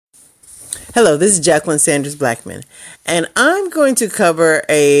Hello, this is Jacqueline Sanders Blackman, and I'm going to cover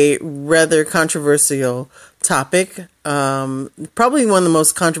a rather controversial topic, probably one of the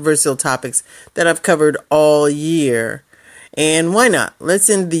most controversial topics that I've covered all year. And why not? Let's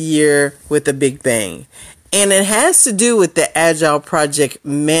end the year with a big bang. And it has to do with the Agile Project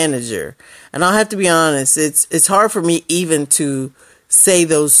Manager. And I'll have to be honest, it's hard for me even to say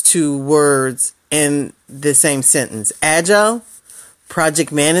those two words in the same sentence. Agile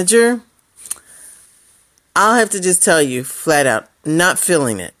Project Manager. I'll have to just tell you flat out, not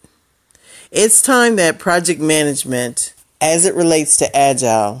feeling it. It's time that project management, as it relates to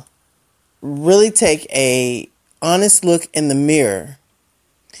Agile, really take a honest look in the mirror.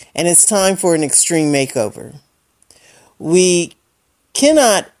 And it's time for an extreme makeover. We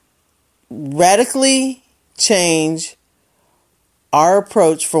cannot radically change our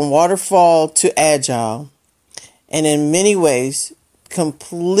approach from waterfall to Agile, and in many ways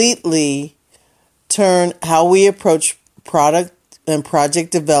completely turn how we approach product and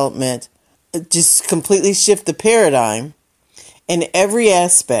project development, just completely shift the paradigm in every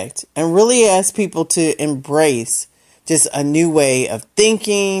aspect and really ask people to embrace just a new way of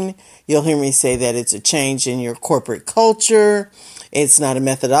thinking. You'll hear me say that it's a change in your corporate culture. It's not a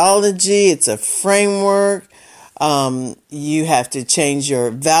methodology. It's a framework. You have to change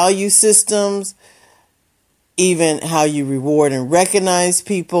your value systems, even how you reward and recognize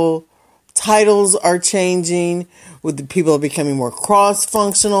people. Titles are changing, with the people becoming more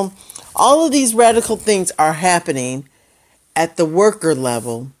cross-functional. All of these radical things are happening at the worker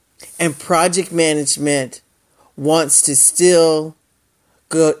level, and project management wants to still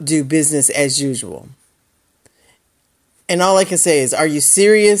go do business as usual. And all I can say is, are you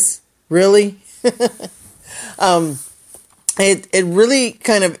serious? Really? It really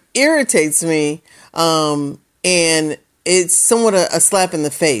kind of irritates me, and it's somewhat a slap in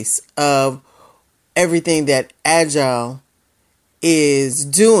the face of everything that Agile is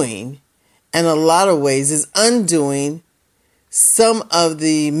doing, and in a lot of ways is undoing some of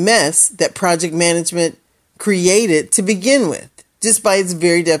the mess that project management created to begin with, just by its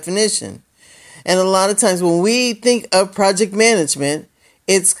very definition. And a lot of times when we think of project management,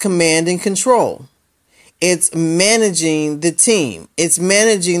 it's command and control. It's managing the team. It's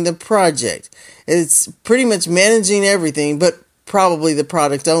managing the project. It's pretty much managing everything, but probably the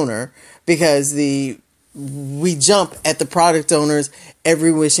product owner, because we jump at the product owner's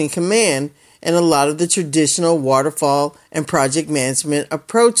every wishing command in a lot of the traditional waterfall and project management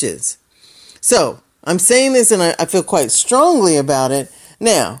approaches. So I'm saying this, and I feel quite strongly about it.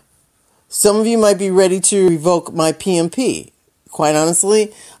 Now, some of you might be ready to revoke my PMP. Quite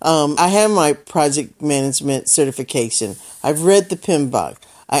honestly, I have my project management certification. I've read the PMBOK.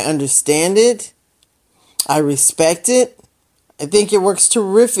 I understand it. I respect it. I think it works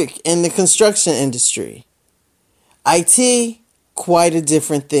terrific in the construction industry. IT, quite a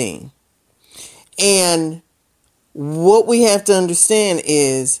different thing. And what we have to understand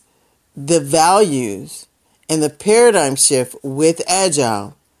is the values and the paradigm shift with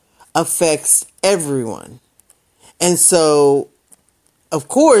Agile affects everyone. And so, of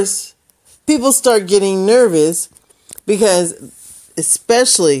course, people start getting nervous because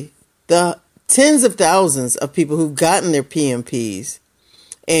especially the tens of thousands of people who've gotten their PMPs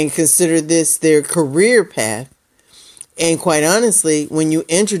and consider this their career path. And quite honestly, when you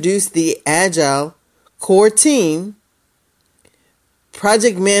introduce the Agile core team,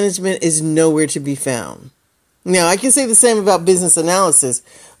 project management is nowhere to be found. Now, I can say the same about business analysis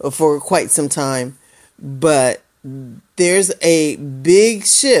for quite some time, but there's a big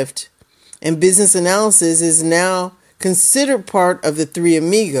shift, and business analysis is now considered part of the three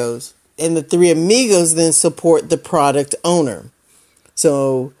amigos, and the three amigos then support the product owner.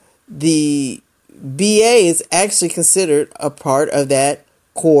 So the BA is actually considered a part of that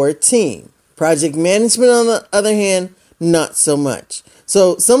core team. Project management, on the other hand, not so much.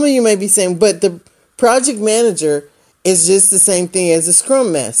 So some of you may be saying, but the project manager is just the same thing as the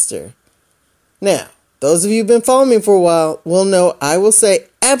Scrum Master. Now, those of you who've been following me for a while will know I will say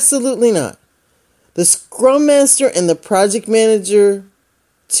absolutely not. The Scrum Master and the Project Manager,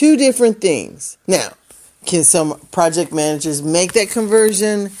 two different things. Now, can some project managers make that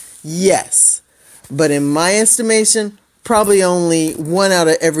conversion? Yes. But in my estimation, probably only 1 out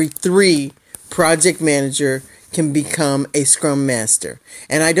of every 3 project manager can become a Scrum Master.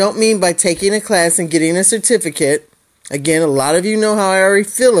 And I don't mean by taking a class and getting a certificate. Again, a lot of you know how I already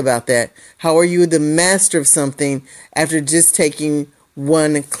feel about that. How are you the master of something after just taking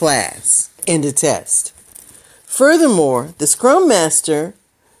one class and a test? Furthermore, the Scrum Master,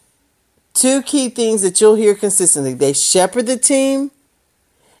 2 key things that you'll hear consistently. They shepherd the team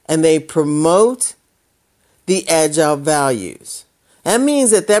and they promote the Agile values. That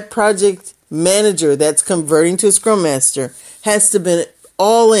means that project manager that's converting to a Scrum Master has to be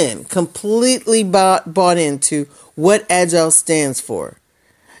all in, completely bought into what Agile stands for.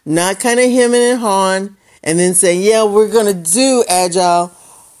 Not kind of hemming and hawing and then saying, yeah, we're going to do Agile,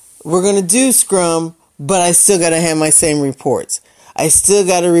 we're going to do Scrum, but I still got to have my same reports. I still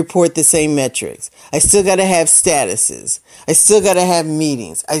got to report the same metrics. I still got to have statuses. I still got to have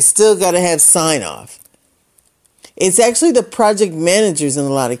meetings. I still got to have sign-off. It's actually the project managers in a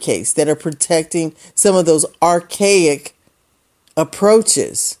lot of cases that are protecting some of those archaic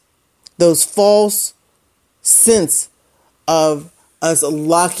approaches, those false sense of us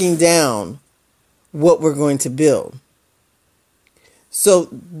locking down what we're going to build. So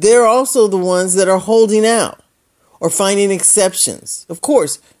they're also the ones that are holding out or finding exceptions. Of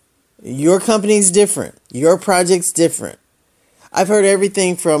course, your company's different. Your project's different. I've heard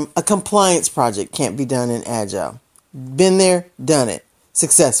everything from a compliance project can't be done in Agile. Been there, done it.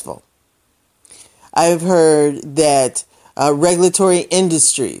 Successful. I've heard that regulatory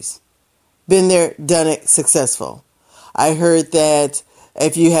industries. Been there, done it, successful. I heard that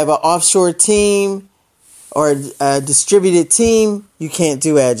if you have an offshore team or a distributed team, you can't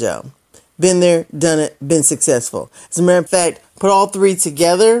do Agile. Been there, done it, been successful. As a matter of fact, put all three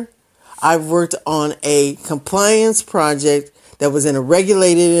together. I've worked on a compliance project that was in a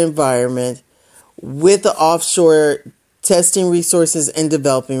regulated environment with the offshore testing resources and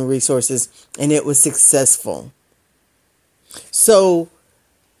developing resources, and it was successful. So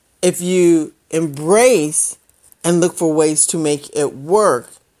if you embrace and look for ways to make it work,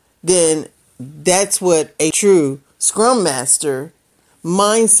 then that's what a true Scrum Master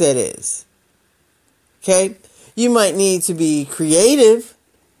mindset is. Okay? You might need to be creative,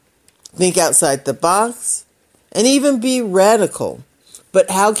 think outside the box, and even be radical.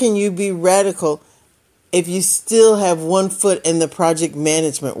 But how can you be radical if you still have one foot in the project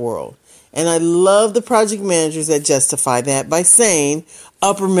management world? And I love the project managers that justify that by saying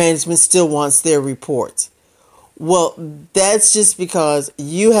upper management still wants their reports. Well, that's just because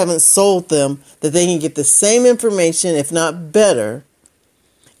you haven't sold them that they can get the same information, if not better,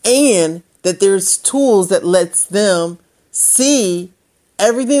 and that there's tools that lets them see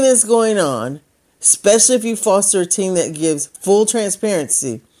everything that's going on, especially if you foster a team that gives full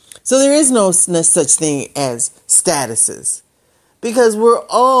transparency. So there is no such thing as statuses, because we're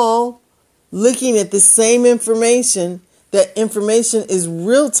all looking at the same information. That information is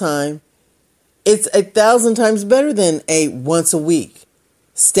real time. It's 1,000 times better than a once a week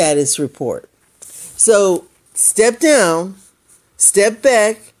status report. So step down, step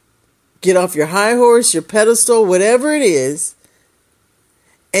back, get off your high horse, your pedestal, whatever it is,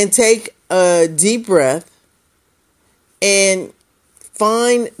 and take a deep breath and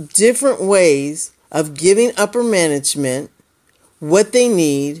find different ways of giving upper management what they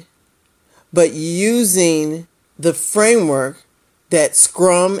need, but using the framework that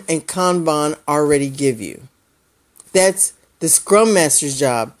Scrum and Kanban already give you. That's the Scrum Master's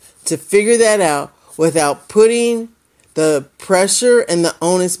job, to figure that out without putting the pressure and the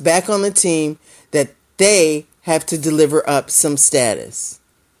onus back on the team that they have to deliver up some status.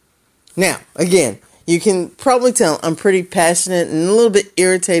 Now, again, you can probably tell I'm pretty passionate and a little bit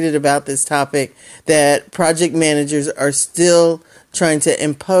irritated about this topic, that project managers are still trying to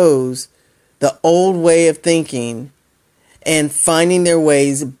impose the old way of thinking and finding their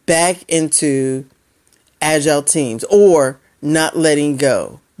ways back into Agile teams, or not letting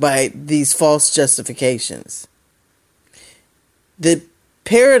go by these false justifications. The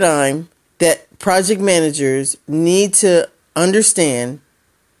paradigm that project managers need to understand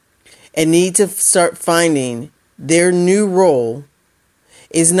and need to start finding their new role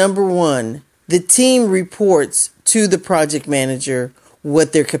is, number one, the team reports to the project manager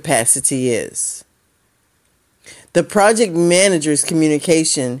what their capacity is. The project manager's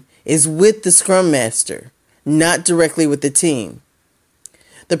communication is with the Scrum Master, not directly with the team.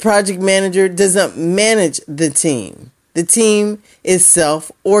 The project manager does not manage the team. The team is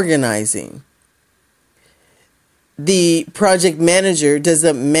self-organizing. The project manager does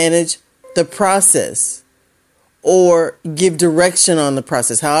not manage the process or give direction on the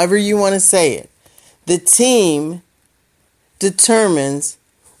process, however you want to say it. The team determines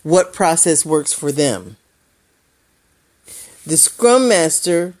what process works for them. The Scrum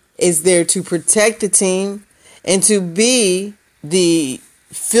Master is there to protect the team and to be the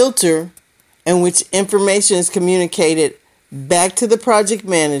filter in which information is communicated back to the project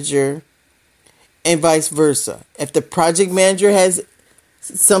manager and vice versa. If the project manager has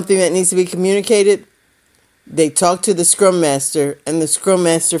something that needs to be communicated, They talk to the Scrum Master, and the Scrum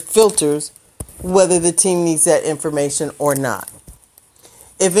Master filters whether the team needs that information or not.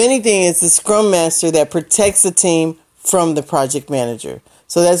 If anything, it's the Scrum Master that protects the team from the project manager.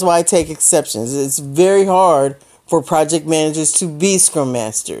 So that's why I take exceptions. It's very hard for project managers to be Scrum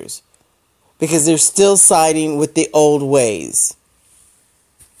Masters because they're still siding with the old ways.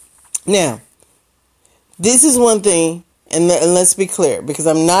 Now, this is one thing, and let's be clear, because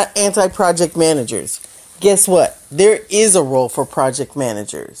I'm not anti-project managers. Guess what? There is a role for project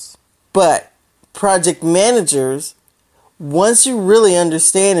managers. But project managers, once you really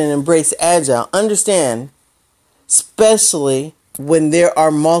understand and embrace Agile, understand, especially when there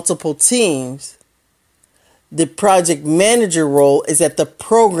are multiple teams, the project manager role is at the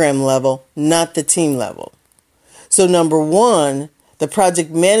program level, not the team level. So number one, the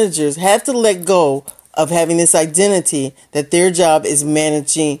project managers have to let go of having this identity that their job is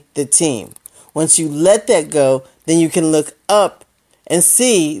managing the team. Once you let that go, then you can look up and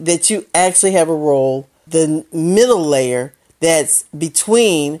see that you actually have a role, the middle layer that's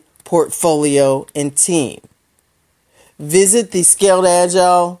between portfolio and team. Visit the Scaled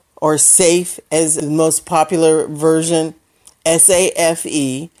Agile, or SAFE as the most popular version,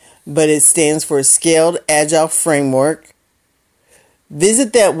 SAFE, but it stands for Scaled Agile Framework.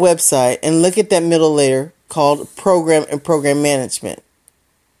 Visit that website and look at that middle layer called Program and Program Management.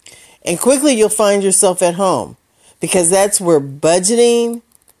 And quickly you'll find yourself at home, because that's where budgeting,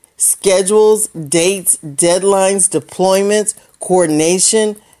 schedules, dates, deadlines, deployments,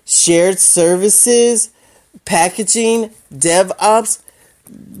 coordination, shared services, packaging, DevOps,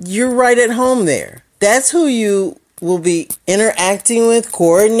 you're right at home there. That's who you will be interacting with,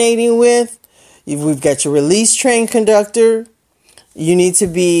 coordinating with. We've got your release train conductor. You need to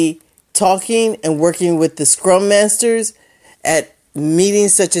be talking and working with the Scrum Masters at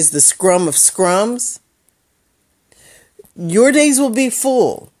meetings such as the Scrum of Scrums. Your days will be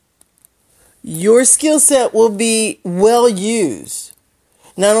full. Your skill set will be well used.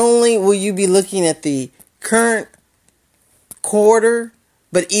 Not only will you be looking at the current quarter,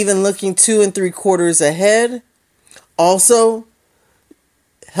 but even looking 2 and 3 quarters ahead. Also,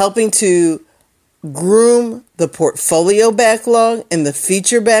 helping to groom the portfolio backlog and the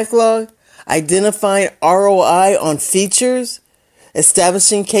feature backlog, identifying ROI on features,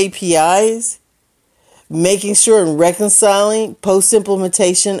 establishing KPIs, making sure and reconciling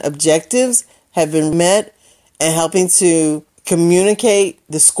post-implementation objectives have been met, and helping to communicate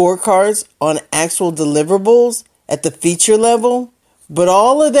the scorecards on actual deliverables at the feature level. But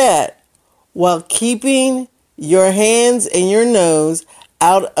all of that while keeping your hands and your nose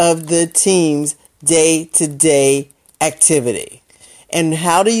out of the team's day-to-day activity. And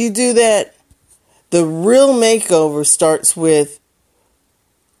how do you do that? The real makeover starts with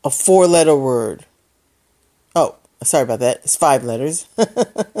a 4-letter word. Oh, sorry about that. It's 5 letters.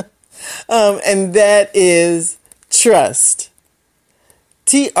 And that is trust.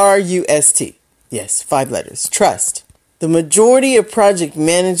 TRUST. Yes, 5 letters. Trust. The majority of project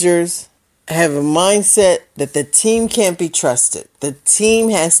managers have a mindset that the team can't be trusted. The team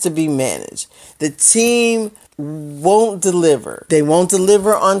has to be managed. The team won't deliver. They won't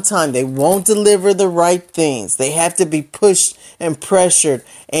deliver on time. They won't deliver the right things. They have to be pushed and pressured,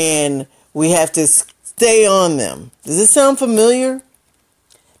 and we have to stay on them. Does this sound familiar?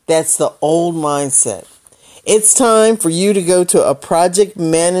 That's the old mindset. It's time for you to go to a project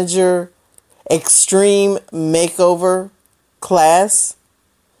manager extreme makeover class.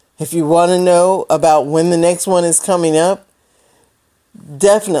 If you want to know about when the next one is coming up,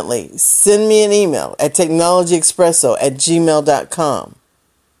 definitely send me an email at technologyexpresso@gmail.com.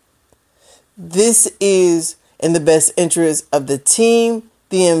 This is in the best interest of the team,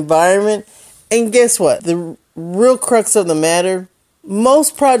 the environment, and guess what? The real crux of the matter,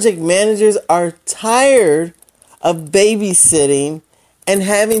 most project managers are tired of babysitting and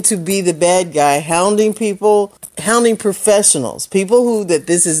having to be the bad guy, hounding people, hounding professionals, people who that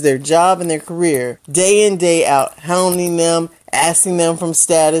this is their job and their career, day in, day out, hounding them, asking them from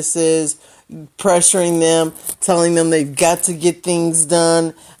statuses, pressuring them, telling them they've got to get things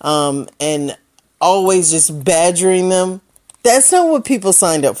done, and always just badgering them. That's not what people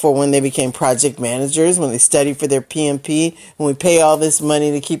signed up for when they became project managers, when they studied for their PMP, when we pay all this money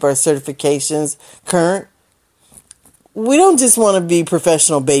to keep our certifications current. We don't just want to be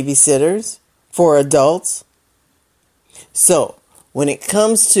professional babysitters for adults. So, when it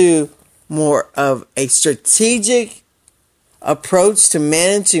comes to more of a strategic approach to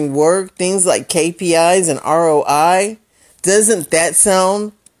managing work, things like KPIs and ROI, doesn't that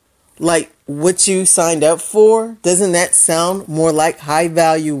sound like what you signed up for? Doesn't that sound more like high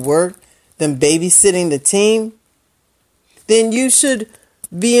value work than babysitting the team, then you should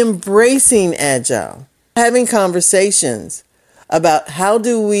be embracing Agile, having conversations about how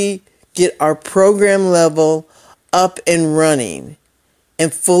do we get our program level up and running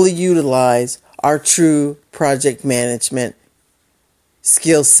and fully utilize our true project management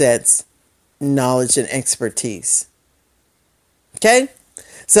skill sets, knowledge, and expertise. Okay?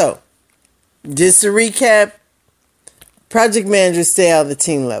 So, just to recap, project managers stay out of the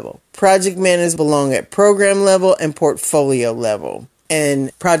team level. Project managers belong at program level and portfolio level.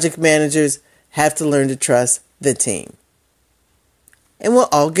 And project managers have to learn to trust the team. And we'll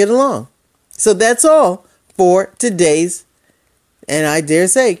all get along. So that's all for today's, and I dare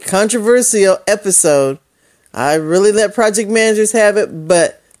say, controversial episode. I really let project managers have it,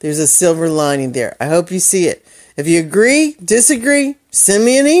 but there's a silver lining there. I hope you see it. If you agree, disagree, send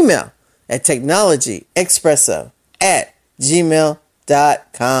me an email at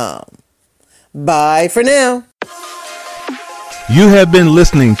technologyexpresso@gmail.com. Bye for now. You have been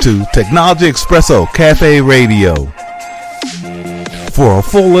listening to Technology Expresso Cafe Radio. For a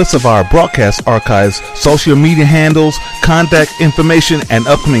full list of our broadcast archives, social media handles, contact information, and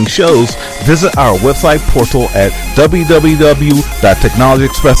upcoming shows, visit our website portal at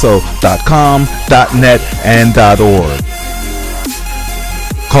www.technologyexpresso.com, .net, and .org.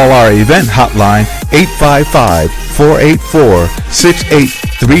 Call our event hotline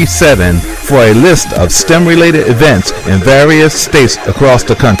 855-484-6837 for a list of STEM-related events in various states across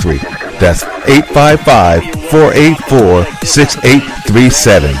the country. That's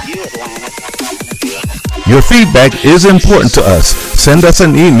 855-484-6837. Your feedback is important to us. Send us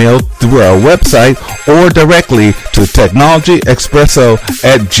an email through our website or directly to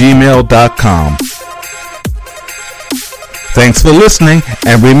technologyexpresso@gmail.com. Thanks for listening,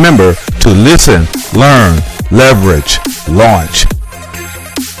 and remember to listen, learn, leverage, launch.